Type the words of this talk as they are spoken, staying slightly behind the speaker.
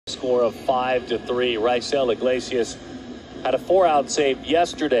Score of 5-3. Raisel Iglesias had a 4-out save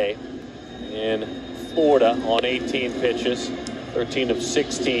yesterday in Florida on 18 pitches, 13 of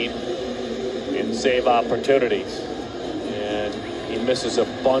 16 in save opportunities. And he misses a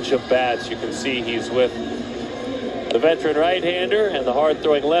bunch of bats. You can see he's with the veteran right-hander and the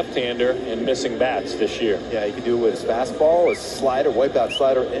hard-throwing left-hander and missing bats this year. Yeah, he can do it with his fastball, his slider, wipeout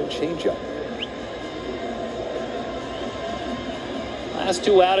slider, and changeup. Last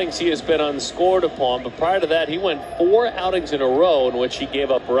 2 outings he has been unscored upon, but prior to that he went 4 outings in a row in which he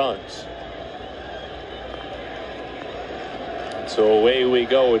gave up runs. So away we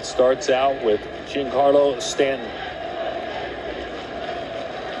go. It starts out with Giancarlo Stanton.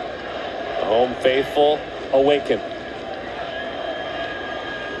 The home faithful awaken.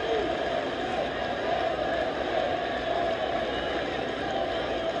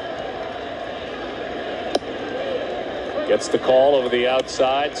 Gets the call over the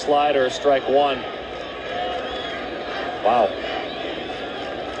outside. Slider, strike 1. Wow.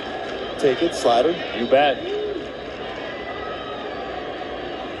 Take it, slider. You bet.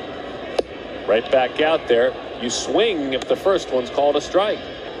 Right back out there. You swing if the first one's called a strike.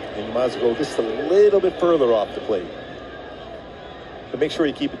 And you might as well go just a little bit further off the plate. But make sure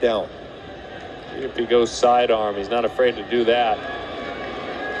you keep it down. If he goes sidearm, he's not afraid to do that.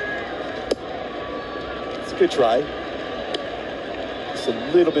 It's a good try. Just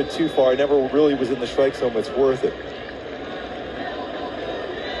a little bit too far. Never really was in the strike zone, but it's worth it.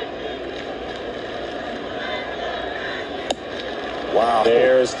 Wow.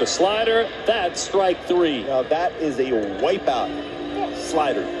 There's the slider. That's strike 3. Now that is a wipeout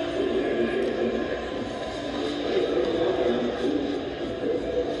slider.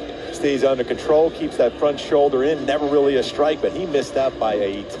 Stays under control, keeps that front shoulder in. Never really a strike, but he missed that by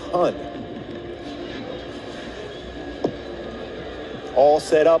a ton. All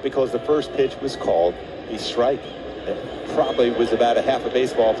set up because the first pitch was called a strike. It probably was about a half a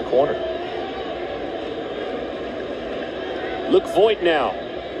baseball off the corner. Luke Voigt now.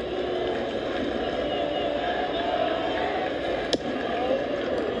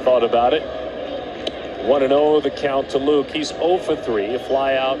 Thought about it. 1-0 the count to Luke. He's 0 for 3. A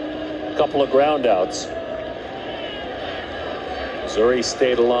fly out, a couple of ground outs. Missouri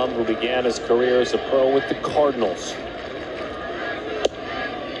State alum who began his career as a pro with the Cardinals.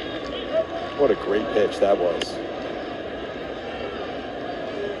 What a great pitch that was.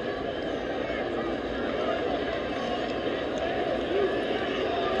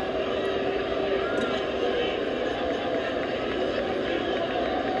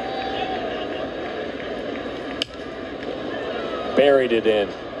 Buried it in.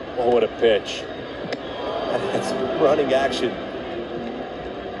 Oh, what a pitch. That's running action.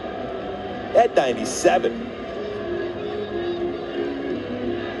 At 97.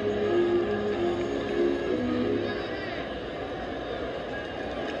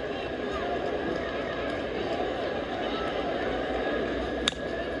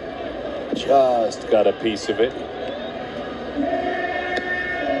 Just got a piece of it.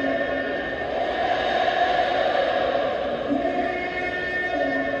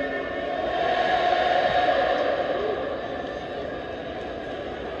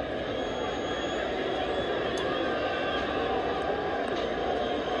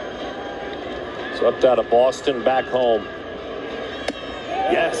 Swept out of Boston, back home.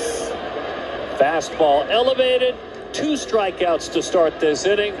 Yes. Fastball elevated. 2 strikeouts to start this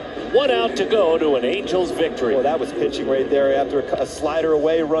inning. 1 out to go to an Angels victory. Well, that was pitching right there. After a slider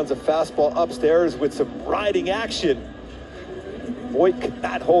away, runs a fastball upstairs with some riding action. Voigt could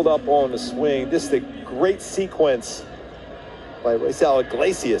not hold up on the swing. This is a great sequence by Raisel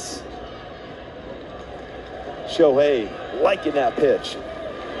Iglesias. Shohei liking that pitch.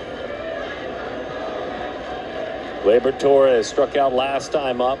 Gleyber Torres struck out last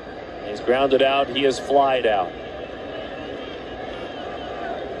time up. He's grounded out. He is flied out.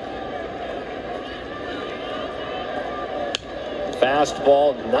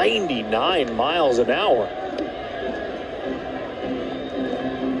 Fastball 99 miles an hour.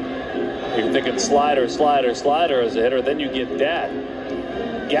 You're thinking slider, slider, slider as a hitter, then you get that.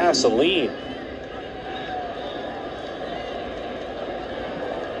 Gasoline.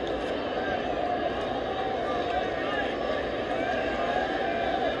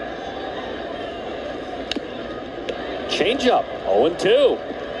 Changeup, 0-2.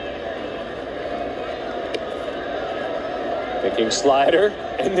 Thinking slider,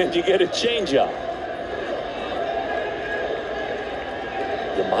 and then you get a changeup.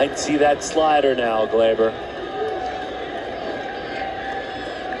 You might see that slider now, Gleyber.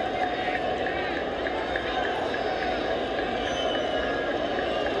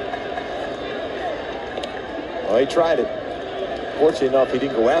 Well, he tried it. Fortunately enough, he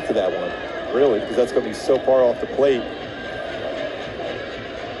didn't go after that one, really, because that's going to be so far off the plate.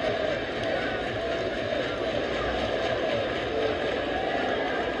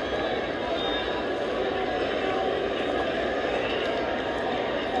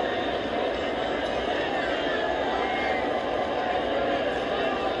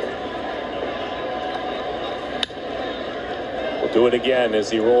 Do it again as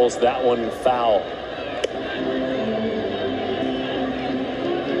he rolls that one foul.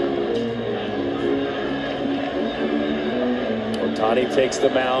 Ohtani takes the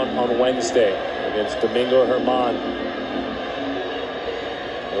mound on Wednesday against Domingo Germán.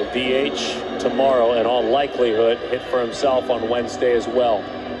 He'll DH tomorrow and all likelihood hit for himself on Wednesday as well.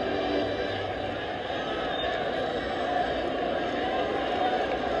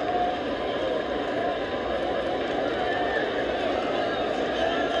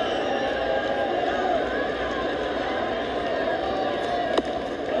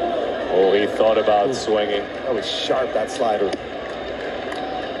 Oh, he thought about swinging. That was sharp, that slider.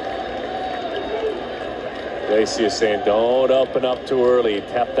 Iglesias saying, don't open up too early. He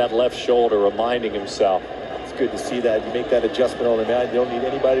tapped that left shoulder, reminding himself. It's good to see that. You make that adjustment on the mound. You don't need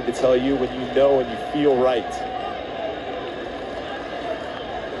anybody to tell you when you know and you feel right.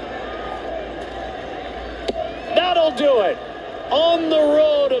 That'll do it. On the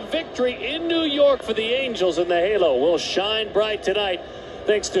road, a victory in New York for the Angels, and the halo will shine bright tonight.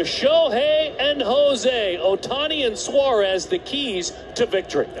 Thanks to Shohei and Jose, Ohtani and Suarez, the keys to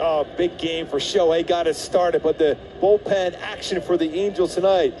victory. Oh, big game for Shohei. Got it started, but the bullpen action for the Angels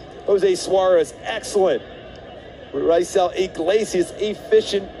tonight. Jose Suarez, excellent. Raisel Iglesias,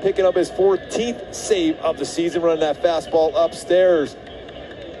 efficient, picking up his 14th save of the season, running that fastball upstairs.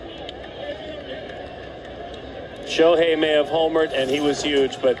 Shohei may have homered, and he was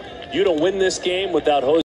huge, but you don't win this game without Jose.